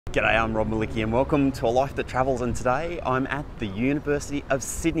G'day, I'm Rob Malicki and welcome to A Life That Travels, and today I'm at the University of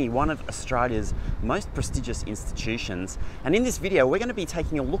Sydney, one of Australia's most prestigious institutions. And in this video we're going to be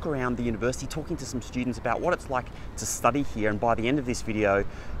taking a look around the university, talking to some students about what it's like to study here, and by the end of this video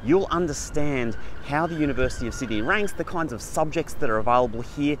you'll understand how the University of Sydney ranks, the kinds of subjects that are available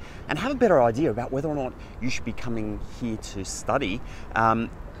here, and have a better idea about whether or not you should be coming here to study.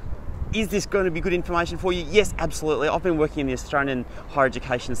 Is this going to be good information for you? Yes, absolutely. I've been working in the Australian higher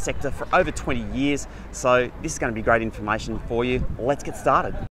education sector for over 20 years, so this is going to be great information for you. Let's get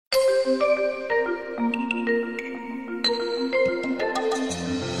started.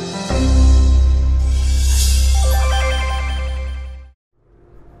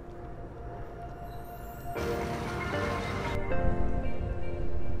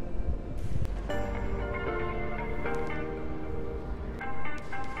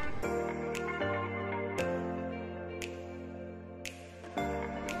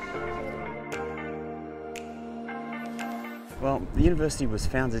 Well, the university was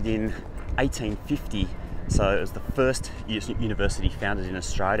founded in 1850, so it was the first university founded in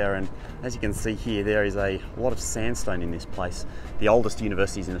Australia, and as you can see here, there is a lot of sandstone in this place. The oldest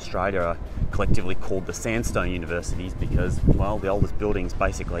universities in Australia are collectively called the sandstone universities because, well, the oldest buildings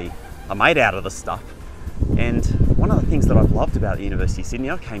basically are made out of the stuff. And one of the things that I've loved about the University of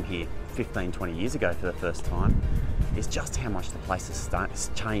Sydney, I came here 15-20 years ago for the first time, is just how much the place has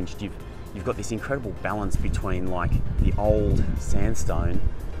changed. You've got this incredible balance between like the old sandstone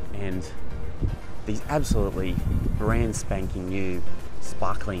and these absolutely brand spanking new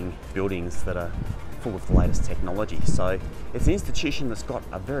sparkling buildings that are full of the latest technology. So it's an institution that's got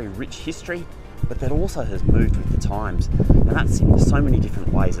a very rich history, but that also has moved with the times. And that's in so many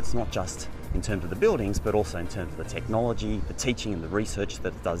different ways. It's not just in terms of the buildings, but also in terms of the technology, the teaching and the research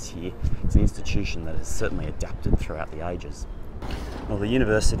that it does here. It's an institution that has certainly adapted throughout the ages. Well, the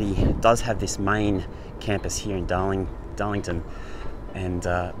university does have this main campus here in Darlington, and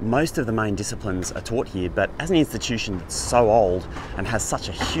most of the main disciplines are taught here, but as an institution that's so old and has such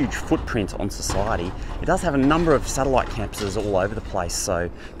a huge footprint on society, it does have a number of satellite campuses all over the place. So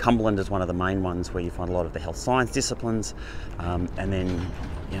Cumberland is one of the main ones where you find a lot of the health science disciplines, and then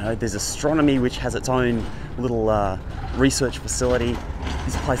there's astronomy, which has its own little research facility.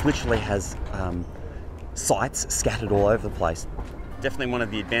 This place literally has sites scattered all over the place. Definitely one of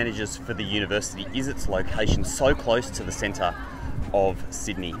the advantages for the university is its location so close to the centre of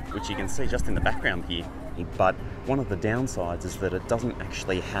Sydney, which you can see just in the background here. But one of the downsides is that it doesn't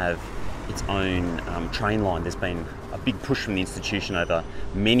actually have its own train line. There's been a big push from the institution over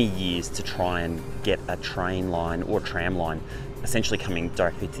many years to try and get a train line or a tram line essentially coming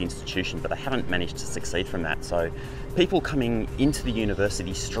directly to the institution, but they haven't managed to succeed from that. So people coming into the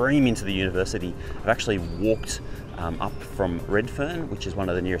university, stream into the university, have actually walked up from Redfern, which is one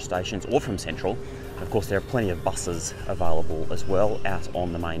of the nearest stations, or from Central. And of course there are plenty of buses available as well out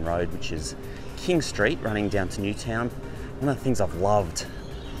on the main road, which is King Street, running down to Newtown. One of the things I've loved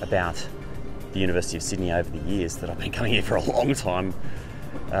about the University of Sydney over the years that I've been coming here for a long time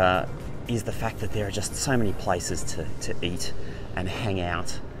is the fact that there are just so many places to eat and hang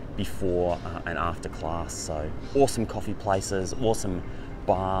out before and after class. So awesome coffee places, awesome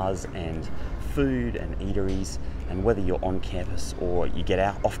bars and food and eateries, and whether you're on campus or you get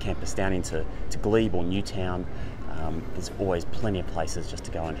out off campus down into Glebe or Newtown, there's always plenty of places just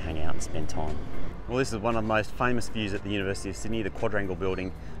to go and hang out and spend time. Well, this is one of the most famous views at the University of Sydney, the Quadrangle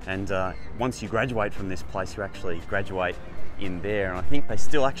building, and once you graduate from this place, you actually graduate in there, and I think they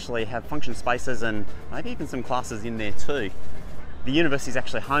still actually have function spaces and maybe even some classes in there too. The university is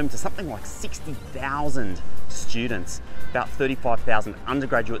actually home to something like 60,000 students, about 35,000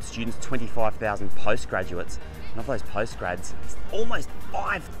 undergraduate students, 25,000 postgraduates, and of those postgrads, it's almost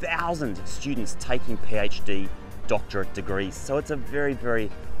 5,000 students taking PhD doctorate degrees. So it's a very, very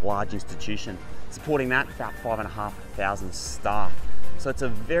large institution. Supporting that, about 5,500 staff. So it's a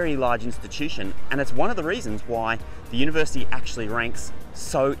very large institution, and it's one of the reasons why the university actually ranks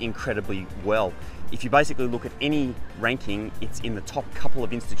so incredibly well. If you basically look at any ranking, it's in the top couple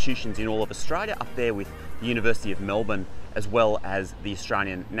of institutions in all of Australia, up there with the University of Melbourne as well as the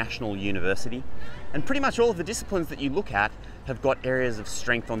Australian National University. And pretty much all of the disciplines that you look at have got areas of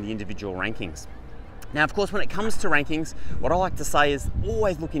strength on the individual rankings. Now, of course, when it comes to rankings, what I like to say is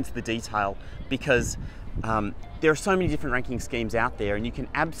always look into the detail, because there are so many different ranking schemes out there, and you can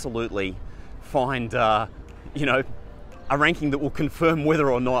absolutely find a ranking that will confirm whether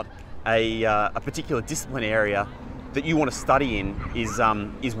or not a particular discipline area that you want to study in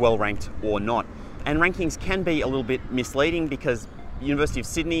is well ranked or not. And rankings can be a little bit misleading because University of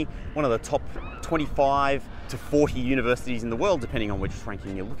Sydney, one of the top 25 to 40 universities in the world, depending on which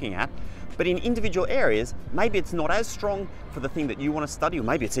ranking you're looking at. But in individual areas, maybe it's not as strong for the thing that you want to study, or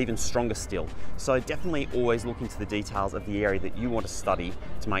maybe it's even stronger still. So definitely always look into the details of the area that you want to study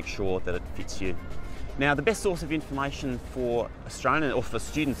to make sure that it fits you. Now, the best source of information for Australian, or for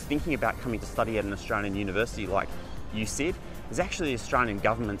students thinking about coming to study at an Australian university like USyd, is actually the Australian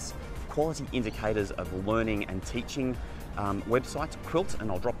government's Quality Indicators of Learning and Teaching website, Quilt, and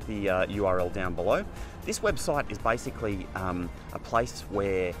I'll drop the URL down below. This website is basically a place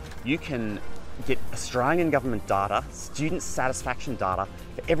where you can get Australian government data, student satisfaction data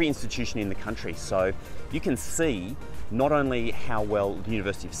for every institution in the country. So you can see not only how well the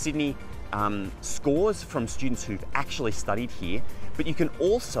University of Sydney scores from students who've actually studied here, but you can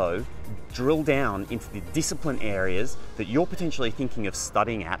also drill down into the discipline areas that you're potentially thinking of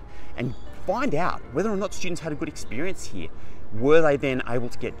studying at and find out whether or not students had a good experience here. Were they then able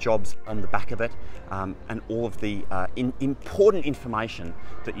to get jobs on the back of it, and all of the important information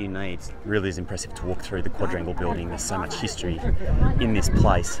that you need. It really is impressive to walk through the quadrangle building. There's so much history in this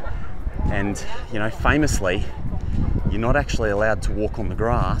place. And, you know, famously, you're not actually allowed to walk on the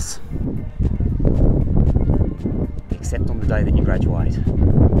grass except on the day that you graduate.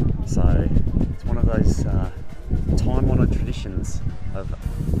 So it's one of those time-honoured traditions of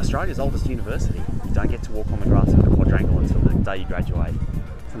Australia's oldest university. You don't get to walk on the grass at the quadrangle until the day you graduate.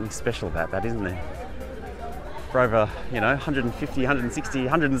 Something special about that, isn't there? For over, you know, 150, 160,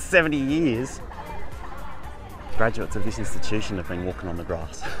 170 years, graduates of this institution have been walking on the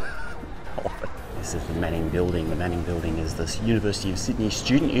grass. This is the Manning Building. The Manning Building is the University of Sydney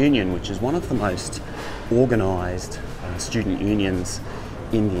Student Union, which is one of the most organised student unions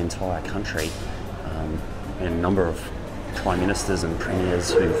in the entire country. And a number of Prime Ministers and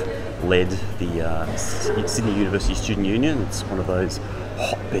Premiers who've led the Sydney University Student Union. It's one of those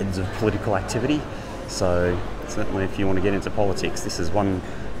hotbeds of political activity. So certainly if you want to get into politics, this is one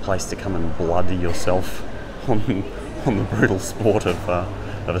place to come and blood yourself on the brutal sport of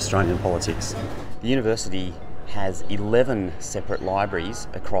Australian politics. The university has 11 separate libraries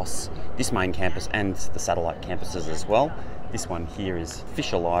across this main campus and the satellite campuses as well. This one here is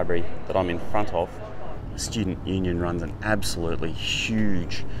Fisher Library that I'm in front of. The Student Union runs an absolutely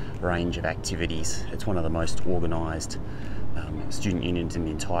huge range of activities. It's one of the most organised student unions in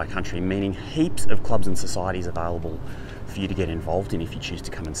the entire country, meaning heaps of clubs and societies available for you to get involved in if you choose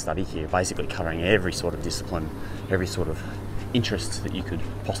to come and study here, basically covering every sort of discipline, every sort of interest that you could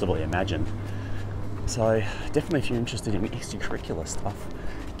possibly imagine. So definitely if you're interested in extracurricular stuff,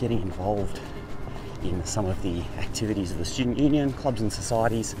 getting involved in some of the activities of the student union, clubs and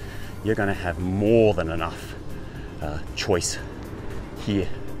societies, you're going to have more than enough choice here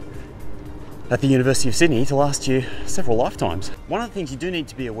at the University of Sydney to last you several lifetimes. One of the things you do need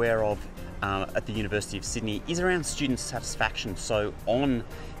to be aware of at the University of Sydney is around student satisfaction. So on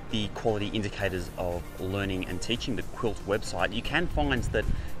the Quality Indicators of Learning and Teaching, the Quilt website, you can find that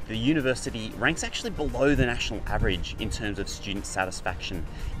the university ranks actually below the national average in terms of student satisfaction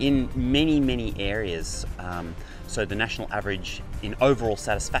in many areas. So the national average in overall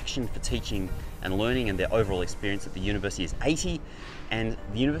satisfaction for teaching and learning and their overall experience at the university is 80, and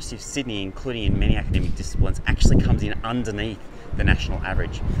the University of Sydney, including in many academic disciplines, actually comes in underneath the national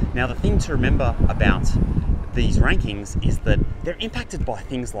average. Now, the thing to remember about these rankings is that they're impacted by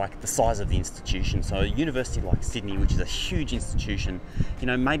things like the size of the institution. So a university like Sydney, which is a huge institution, you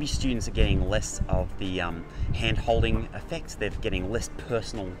know, maybe students are getting less of the hand-holding effect. They're getting less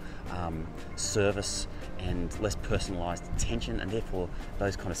personal service and less personalised attention, and therefore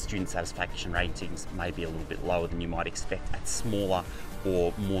those kind of student satisfaction ratings may be a little bit lower than you might expect at smaller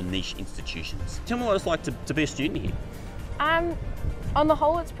or more niche institutions. Tell me what it's like to be a student here. On the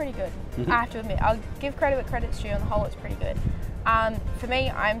whole, it's pretty good. I have to admit, I'll give credit where credit's due. On the whole, it's pretty good. For me,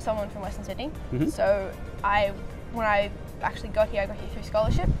 I'm someone from Western Sydney, so when I actually got here, I got here through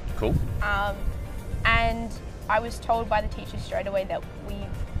scholarship. Cool. And I was told by the teachers straight away that we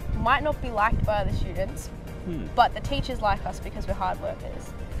might not be liked by other students, but the teachers like us because we're hard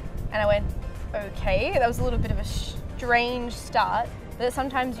workers. And I went, okay, that was a little bit of a strange start, but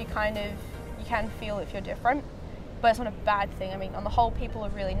sometimes you can feel if you're different. But it's not a bad thing. I mean, on the whole, people are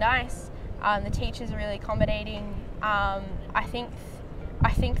really nice. The teachers are really accommodating. I think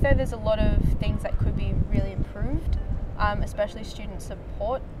though there's a lot of things that could be really improved, especially student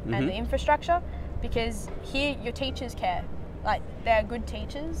support and the infrastructure, because here your teachers care. Like, they're good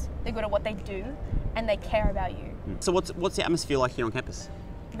teachers, they're good at what they do, and they care about you. So what's the atmosphere like here on campus?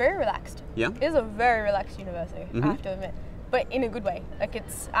 Very relaxed. Yeah? It is a very relaxed university, I have to admit, but in a good way. Like,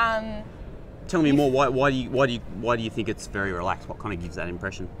 it's Tell me more. Why do you think it's very relaxed? What kind of gives that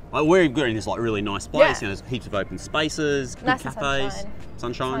impression? Like, we're in this like really nice place. You know, there's heaps of open spaces, good nice cafes,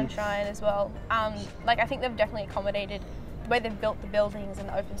 sunshine as well. Like I think they've definitely accommodated the way they've built the buildings and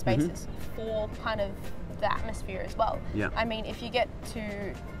the open spaces for kind of the atmosphere as well. Yeah. I mean, if you get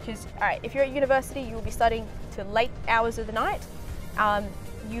to, because if you're at university, you will be studying to late hours of the night.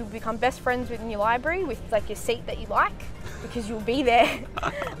 You become best friends within your library with like your seat that you like, because you'll be there.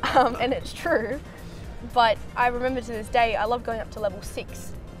 And it's true. But I remember to this day, I love going up to level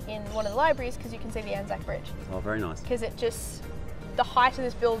 6 in one of the libraries because you can see the Anzac Bridge. Oh, very nice. Because it just, the height of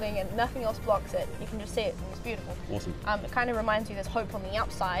this building and nothing else blocks it. You can just see it and it's beautiful. Awesome. It kind of reminds you there's hope on the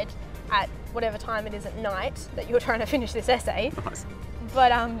outside at whatever time it is at night that you're trying to finish this essay. Nice.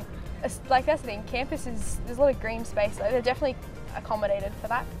 But like that's the thing, there's a lot of green space, so they're definitely accommodated for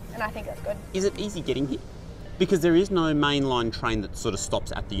that, and I think that's good. Is it easy getting here? Because there is no mainline train that sort of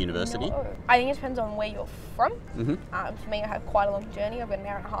stops at the university. No. I think it depends on where you're from. For me, I have quite a long journey. I've got an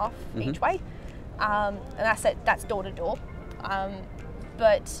hour and a half each way, and that's door to door.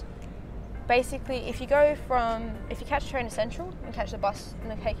 But basically, if you catch a train to Central and catch the bus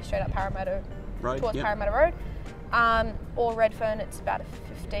and they take you straight up Parramatta towards Parramatta Road, or Redfern, it's about a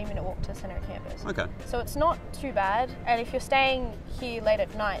 15-minute walk to the centre of campus. Okay. So it's not too bad. And if you're staying here late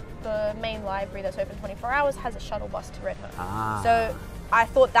at night, the main library that's open 24 hours has a shuttle bus to Redfern. So I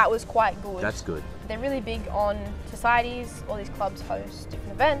thought that was quite good. That's good. They're really big on societies. All these clubs host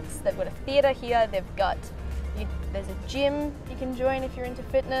different events. They've got a theatre here. There's a gym you can join if you're into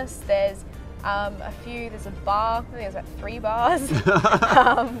fitness. There's there's a bar. I think there's about 3 bars.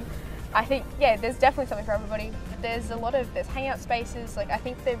 I think, there's definitely something for everybody. There's hangout spaces. Like, I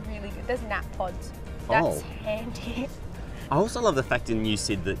think they're really good. There's nap pods. That's handy. I also love the fact in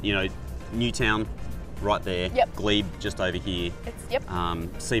USyd that, you know, Newtown right there, Glebe just over here,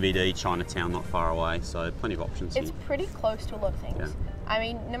 CBD, Chinatown not far away, so plenty of options here. It's pretty close to a lot of things. Yeah. I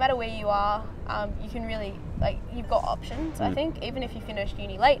mean, no matter where you are, you can really, you've got options, I think. Even if you finished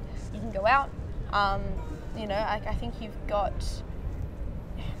uni late, you can go out. You know, I think you've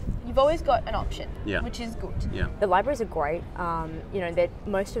always got an option, which is good. Yeah. The libraries are great. You know,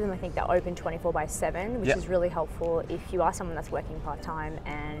 most of them, I think they're open 24/7, which is really helpful if you are someone that's working part-time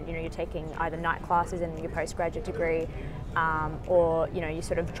and, you know, you're taking either night classes in your postgraduate degree, or, you know, you're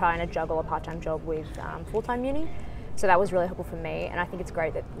sort of trying to juggle a part-time job with full-time uni. So that was really helpful for me, and I think it's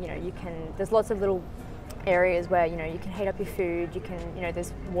great that, you know, there's lots of little areas where, you know, you can heat up your food,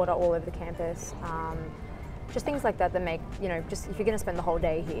 there's water all over the campus. Just things like that make, you know, just if you're going to spend the whole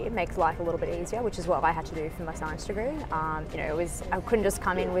day here, it makes life a little bit easier, which is what I had to do for my science degree. You know, I couldn't just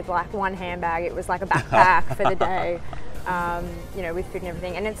come in with like one handbag, it was like a backpack for the day, you know, with food and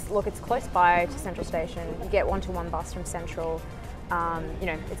everything. And it's close by to Central Station. You get 1-to-1 bus from Central. You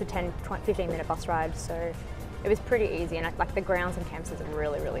know, it's a 15-minute bus ride, so it was pretty easy. And like the grounds and campuses are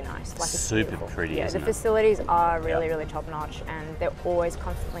really, really nice. Like, it's super beautiful. Pretty. Yeah, the facilities are really, really top notch, and they're always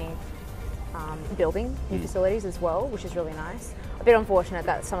constantly building new facilities as well, which is really nice. A bit unfortunate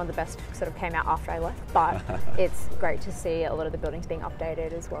that some of the best sort of came out after I left, but it's great to see a lot of the buildings being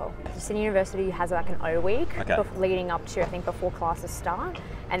updated as well. Sydney University has like an O week leading up to, I think, before classes start,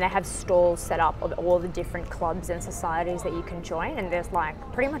 and they have stalls set up of all the different clubs and societies that you can join, and there's like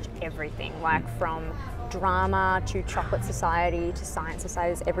pretty much everything, like from drama to chocolate society to science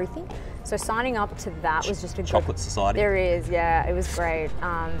societies, everything. So signing up to that was just a chocolate society. There is, yeah, it was great.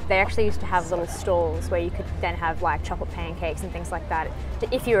 They actually used to have little stalls where you could then have like chocolate pancakes and things like that.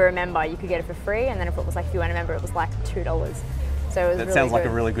 If you were a member, you could get it for free, and then if it was like if you weren't a member, it was like $2. So it was that really sounds like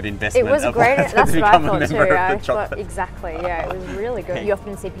good. a really good investment. It was great. That's what I thought too. Exactly. Yeah, it was really good. You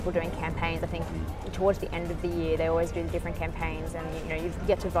often see people doing campaigns. I think towards the end of the year, they always do different campaigns, and you know, you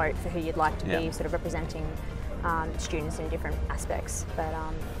get to vote for who you'd like to be sort of representing students in different aspects. But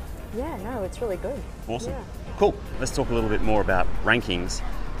yeah, no, it's really good. Awesome. Yeah. Cool. Let's talk a little bit more about rankings.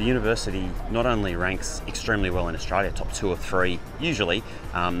 The university not only ranks extremely well in Australia, top 2 or 3 usually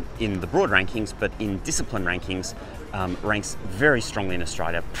in the broad rankings, but in discipline rankings ranks very strongly in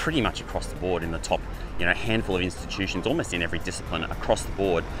Australia, pretty much across the board in the top, you know, handful of institutions, almost in every discipline across the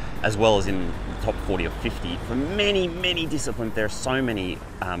board, as well as in the top 40 or 50 for many, many disciplines. There are so many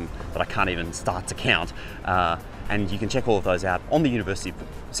that I can't even start to count. And you can check all of those out on the University of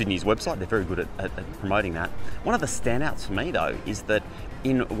Sydney's website. They're very good at promoting that. One of the standouts for me though is that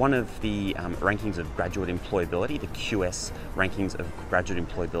in one of the rankings of graduate employability, the QS rankings of graduate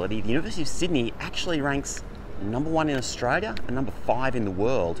employability, the University of Sydney actually ranks number 1 in Australia and number 5 in the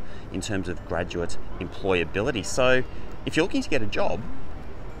world in terms of graduate employability. So if you're looking to get a job,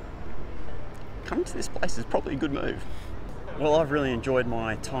 coming to this place is probably a good move. Well, I've really enjoyed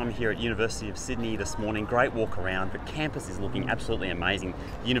my time here at University of Sydney this morning. Great walk around. The campus is looking absolutely amazing.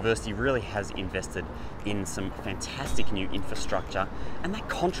 The university really has invested in some fantastic new infrastructure, and that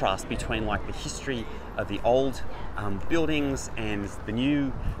contrast between like the history of the old buildings and the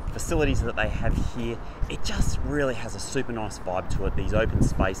new facilities that they have here, it just really has a super nice vibe to it. These open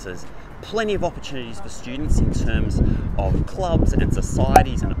spaces, plenty of opportunities for students in terms of clubs and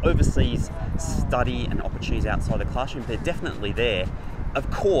societies and overseas study and opportunities outside the classroom. They're definitely there. Of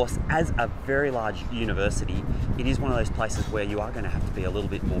course, as a very large university, it is one of those places where you are going to have to be a little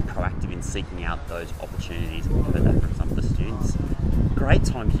bit more proactive in seeking out those opportunities. We've heard that from some of the students. Great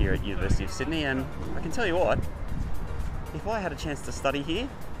time here at University of Sydney, and I can tell you what, if I had a chance to study here,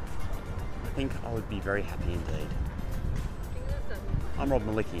 I think I would be very happy indeed. I'm Rob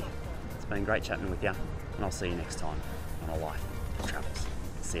Malicki. It's been great chatting with you, and I'll see you next time on A Life of Travels.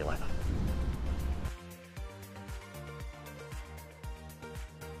 See you later.